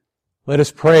Let us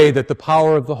pray that the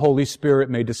power of the Holy Spirit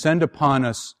may descend upon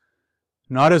us,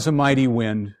 not as a mighty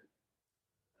wind,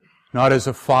 not as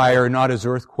a fire, not as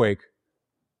earthquake,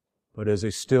 but as a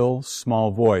still,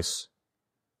 small voice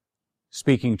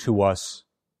speaking to us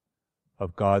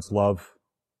of God's love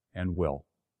and will.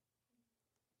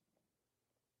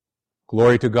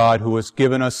 Glory to God who has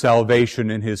given us salvation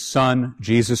in His Son,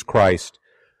 Jesus Christ.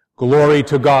 Glory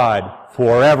to God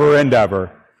forever and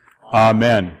ever.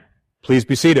 Amen. Please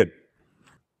be seated.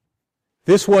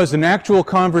 This was an actual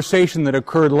conversation that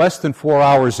occurred less than 4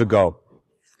 hours ago.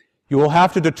 You will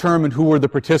have to determine who were the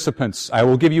participants. I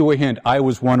will give you a hint. I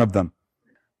was one of them.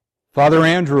 Father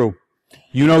Andrew,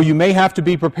 you know you may have to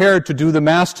be prepared to do the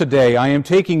Mass today. I am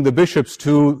taking the bishops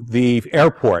to the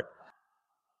airport.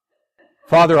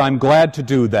 Father, I'm glad to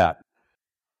do that.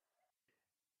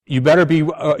 You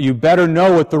better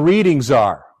know what the readings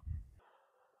are.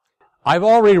 I've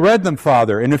already read them,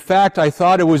 Father, and in fact, I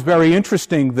thought it was very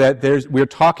interesting that we're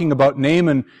talking about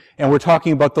Naaman and we're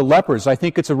talking about the lepers. I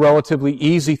think it's a relatively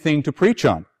easy thing to preach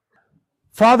on.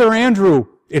 Father Andrew,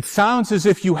 it sounds as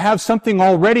if you have something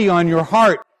already on your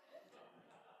heart.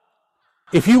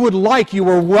 If you would like, you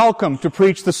are welcome to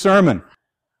preach the sermon.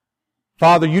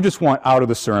 Father, you just want out of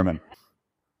the sermon.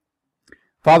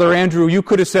 Father Andrew, you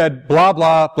could have said blah,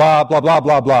 blah, blah, blah, blah,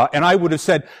 blah, blah, and I would have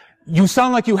said, you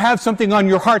sound like you have something on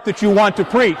your heart that you want to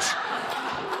preach.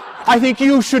 I think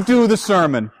you should do the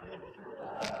sermon.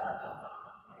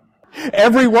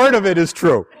 Every word of it is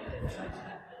true.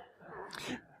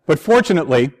 But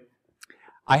fortunately,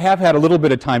 I have had a little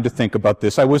bit of time to think about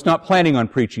this. I was not planning on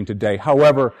preaching today.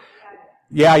 However,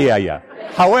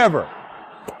 However,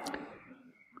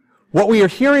 what we are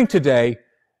hearing today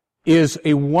is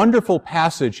a wonderful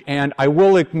passage, and I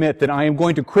will admit that I am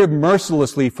going to crib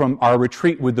mercilessly from our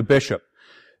retreat with the bishop,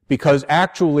 because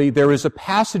actually there is a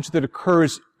passage that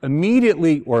occurs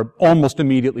immediately or almost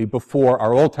immediately before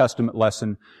our Old Testament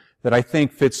lesson that I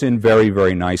think fits in very,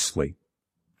 very nicely.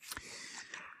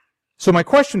 So my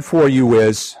question for you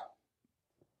is,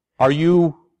 are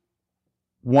you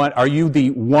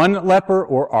the one leper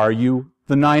or are you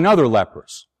the 9 other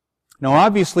lepers? Now,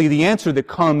 obviously, the answer that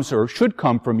comes or should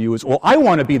come from you is, well, I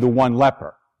want to be the one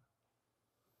leper.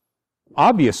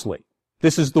 Obviously,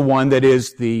 this is the one that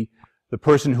is the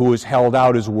person who is held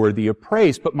out as worthy of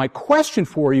praise. But my question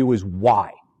for you is why?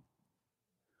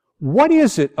 What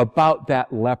is it about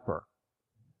that leper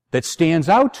that stands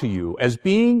out to you as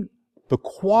being the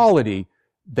quality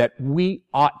that we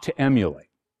ought to emulate?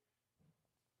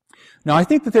 Now, I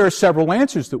think that there are several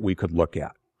answers that we could look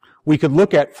at. We could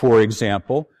look at, for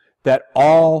example, that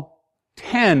all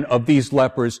 10 of these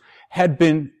lepers had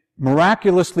been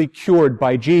miraculously cured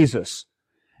by Jesus,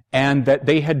 and that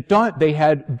they had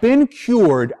been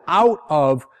cured out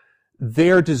of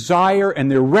their desire and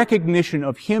their recognition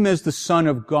of Him as the Son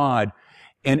of God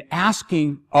and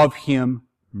asking of Him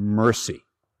mercy.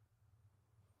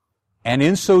 And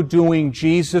in so doing,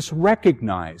 Jesus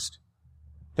recognized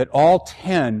that all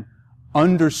 10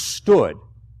 understood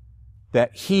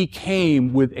that He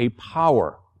came with a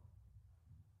power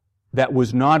that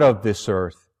was not of this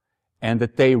earth, and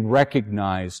that they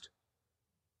recognized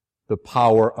the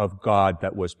power of God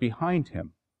that was behind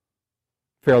Him.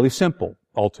 Fairly simple,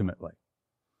 ultimately.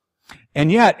 And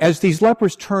yet, as these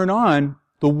lepers turn on,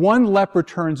 the one leper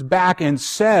turns back and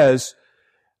says,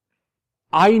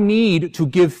 I need to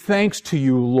give thanks to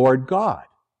you, Lord God.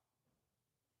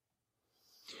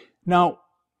 Now,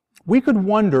 we could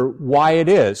wonder why it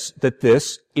is that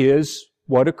this is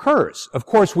what occurs. Of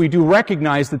course, we do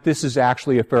recognize that this is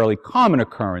actually a fairly common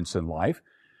occurrence in life,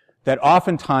 that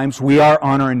oftentimes we are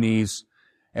on our knees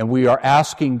and we are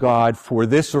asking God for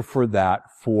this or for that,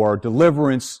 for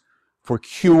deliverance, for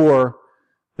cure,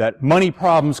 that money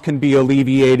problems can be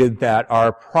alleviated, that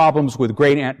our problems with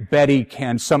Great Aunt Betty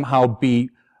can somehow be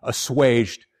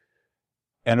assuaged.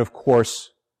 And of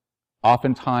course,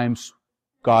 oftentimes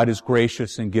God is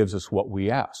gracious and gives us what we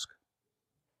ask.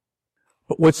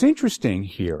 But what's interesting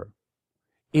here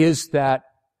is that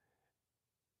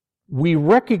we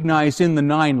recognize in the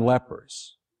 9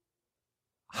 lepers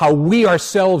how we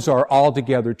ourselves are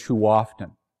altogether too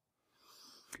often.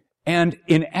 And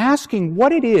in asking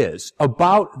what it is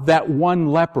about that one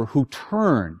leper who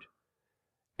turned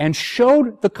and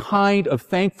showed the kind of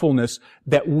thankfulness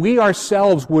that we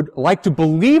ourselves would like to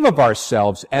believe of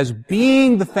ourselves as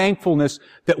being the thankfulness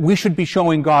that we should be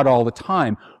showing God all the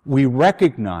time, we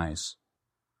recognize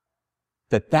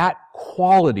that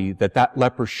quality that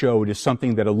leper showed is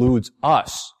something that eludes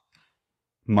us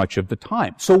much of the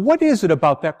time. So what is it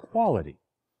about that quality?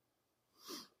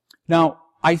 Now,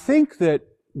 I think that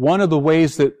one of the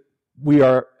ways that we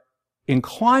are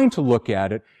inclined to look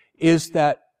at it is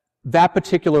that that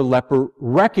particular leper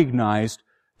recognized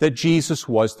that Jesus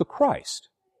was the Christ.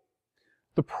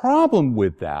 The problem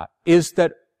with that is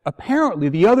that apparently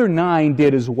the other 9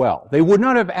 did as well. They would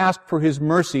not have asked for his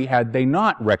mercy had they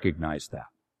not recognized that.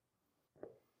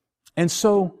 And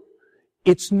so,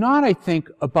 it's not, I think,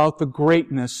 about the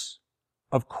greatness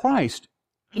of Christ,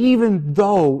 even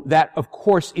though that, of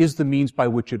course, is the means by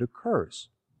which it occurs.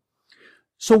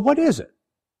 So what is it?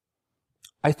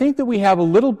 I think that we have a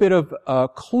little bit of a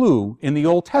clue in the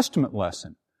Old Testament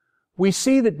lesson. We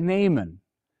see that Naaman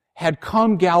had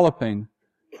come galloping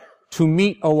to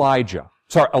meet Elisha,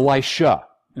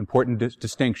 important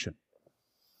distinction.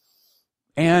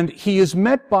 And he is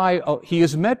met by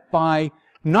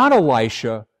not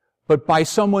Elisha, but by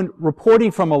someone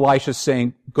reporting from Elisha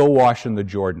saying, go wash in the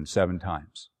Jordan 7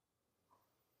 times.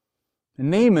 And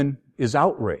Naaman is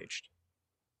outraged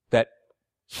that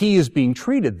he is being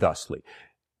treated thusly.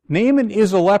 Naaman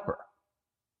is a leper,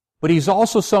 but he's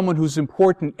also someone who's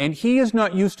important, and he is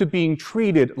not used to being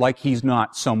treated like he's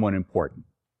not someone important.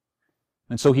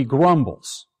 And so he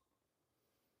grumbles.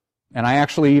 And I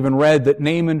actually even read that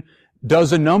Naaman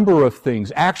does a number of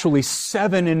things, actually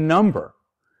 7 in number,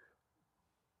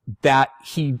 that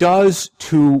he does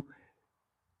to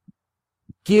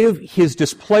give his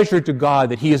displeasure to God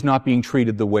that he is not being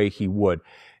treated the way he would.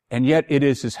 And yet it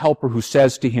is his helper who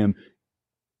says to him,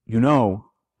 you know,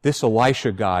 this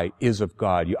Elisha guy is of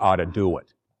God. You ought to do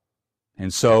it.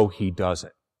 And so he does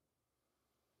it.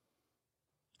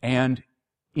 And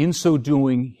in so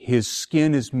doing, his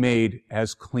skin is made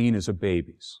as clean as a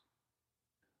baby's.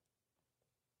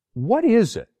 What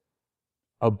is it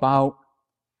about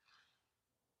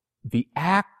the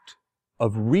act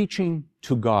of reaching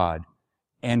to God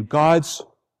and God's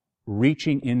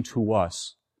reaching into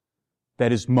us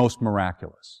that is most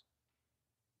miraculous?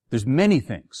 There's many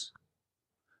things.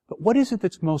 But what is it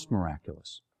that's most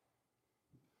miraculous?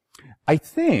 I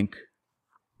think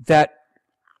that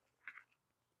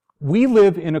we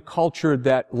live in a culture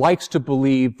that likes to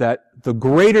believe that the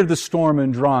greater the storm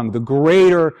and drang, the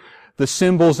greater the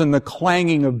cymbals and the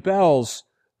clanging of bells,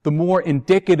 the more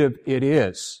indicative it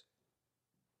is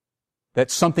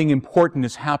that something important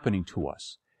is happening to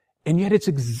us. And yet it's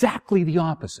exactly the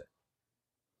opposite.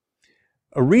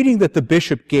 A reading that the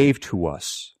bishop gave to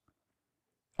us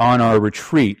on our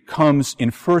retreat comes in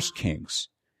 1 Kings,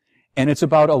 and it's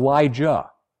about Elijah.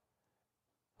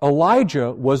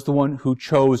 Elijah was the one who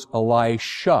chose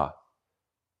Elisha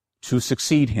to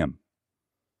succeed him.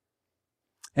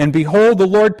 And behold, the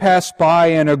Lord passed by,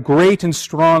 and a great and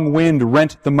strong wind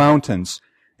rent the mountains,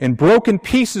 and broke in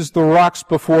pieces the rocks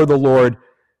before the Lord,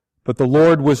 but the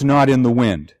Lord was not in the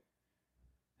wind.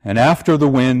 And after the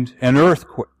wind, an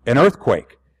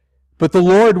earthquake, but the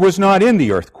Lord was not in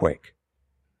the earthquake.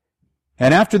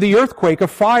 And after the earthquake, a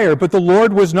fire, but the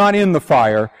Lord was not in the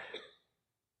fire.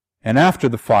 And after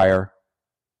the fire,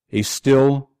 a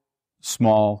still,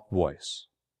 small voice.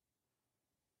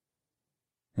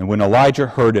 And when Elijah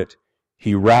heard it,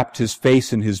 he wrapped his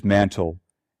face in his mantle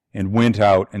and went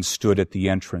out and stood at the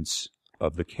entrance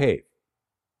of the cave.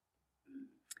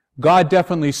 God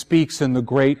definitely speaks in the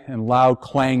great and loud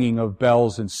clanging of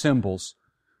bells and cymbals.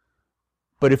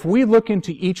 But if we look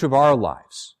into each of our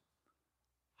lives,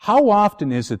 how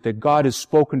often is it that God has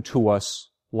spoken to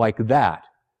us like that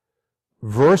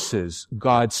versus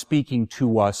God speaking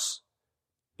to us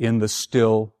in the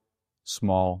still,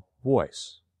 small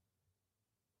voice?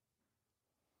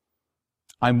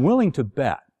 I'm willing to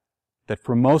bet that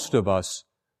for most of us,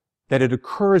 that it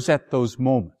occurs at those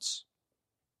moments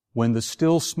when the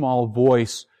still, small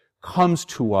voice comes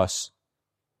to us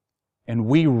and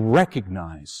we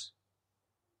recognize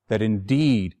that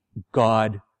indeed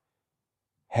God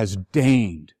has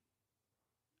deigned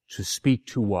to speak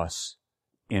to us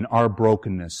in our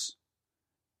brokenness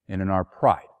and in our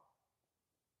pride.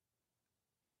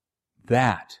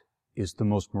 That is the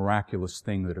most miraculous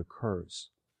thing that occurs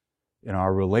in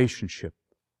our relationship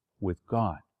with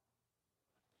God.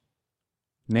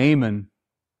 Naaman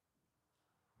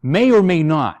may or may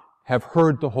not have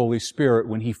heard the Holy Spirit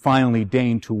when he finally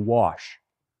deigned to wash.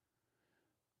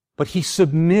 But he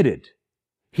submitted.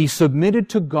 He submitted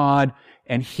to God,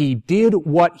 and he did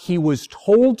what he was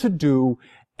told to do,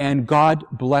 and God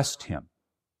blessed him.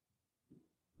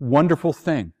 Wonderful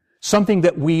thing. Something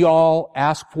that we all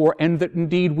ask for, and that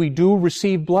indeed we do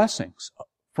receive blessings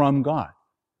from God.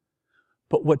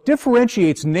 But what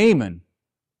differentiates Naaman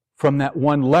from that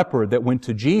one leper that went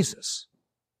to Jesus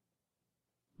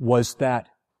was that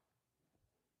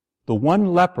the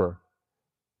one leper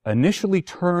initially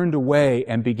turned away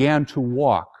and began to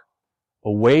walk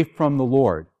away from the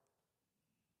Lord,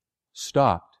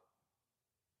 stopped,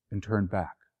 and turned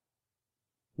back.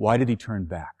 Why did he turn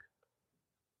back?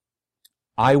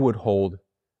 I would hold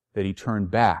that he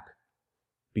turned back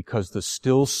because the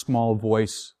still small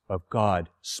voice of God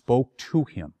spoke to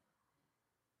him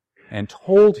and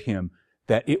told him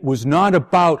that it was not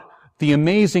about the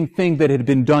amazing thing that had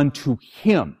been done to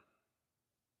him,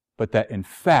 but that in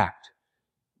fact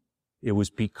it was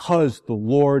because the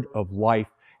Lord of life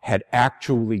had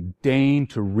actually deigned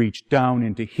to reach down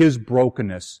into his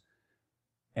brokenness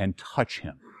and touch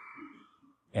him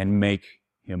and make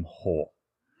him whole.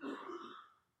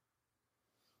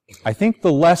 I think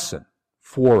the lesson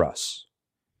for us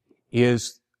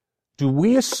is, do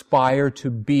we aspire to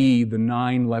be the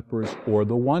 9 lepers or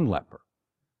the 1 leper?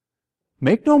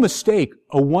 Make no mistake,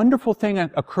 a wonderful thing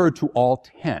occurred to all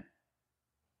 10.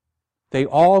 They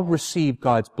all received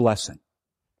God's blessing.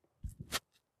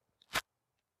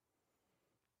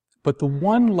 But the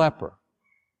 1 leper,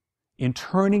 in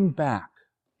turning back,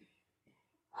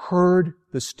 heard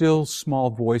the still small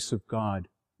voice of God.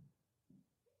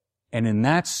 And in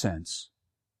that sense,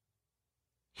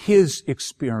 his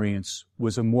experience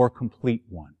was a more complete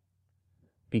one,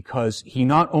 because he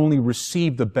not only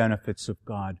received the benefits of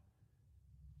God,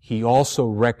 he also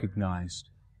recognized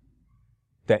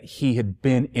that he had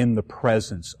been in the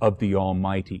presence of the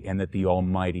Almighty and that the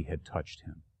Almighty had touched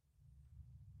him.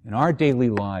 In our daily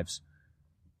lives,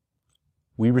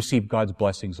 we receive God's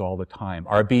blessings all the time.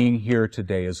 Our being here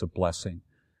today is a blessing.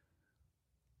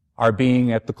 Our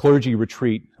being at the clergy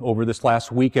retreat over this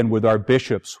last weekend with our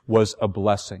bishops was a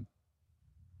blessing.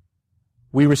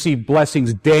 We receive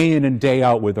blessings day in and day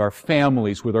out with our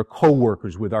families, with our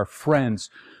co-workers, with our friends.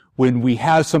 When we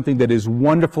have something that is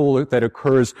wonderful that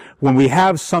occurs, when we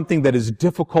have something that is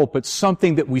difficult, but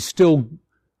something that we still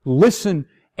listen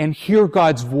and hear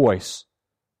God's voice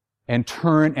and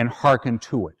turn and hearken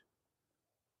to it.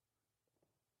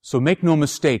 So make no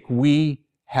mistake, we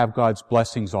have God's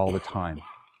blessings all the time.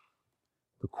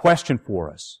 The question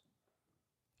for us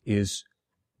is,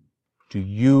 do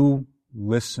you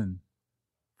listen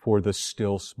for the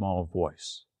still small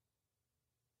voice?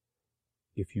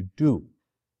 If you do,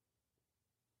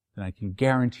 then I can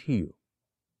guarantee you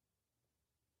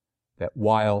that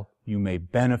while you may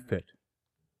benefit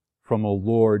from a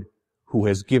Lord who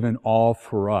has given all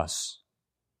for us,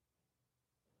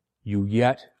 you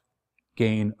yet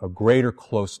gain a greater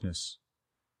closeness,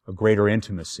 a greater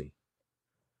intimacy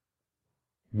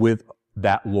with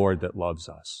that Lord that loves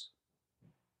us.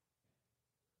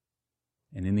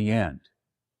 And in the end,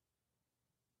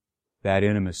 that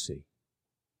intimacy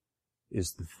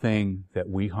is the thing that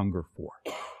we hunger for.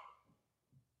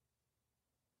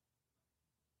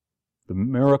 The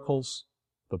miracles,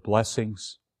 the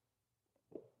blessings,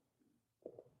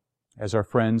 as our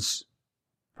friends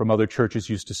from other churches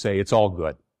used to say, it's all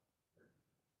good.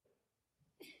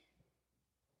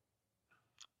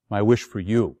 My wish for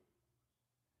you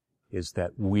is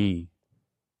that we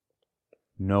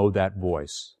know that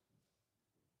voice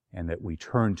and that we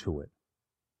turn to it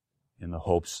in the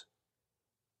hopes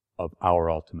of our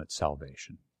ultimate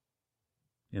salvation.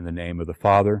 In the name of the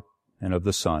Father, and of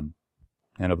the Son,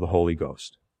 and of the Holy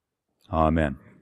Ghost. Amen.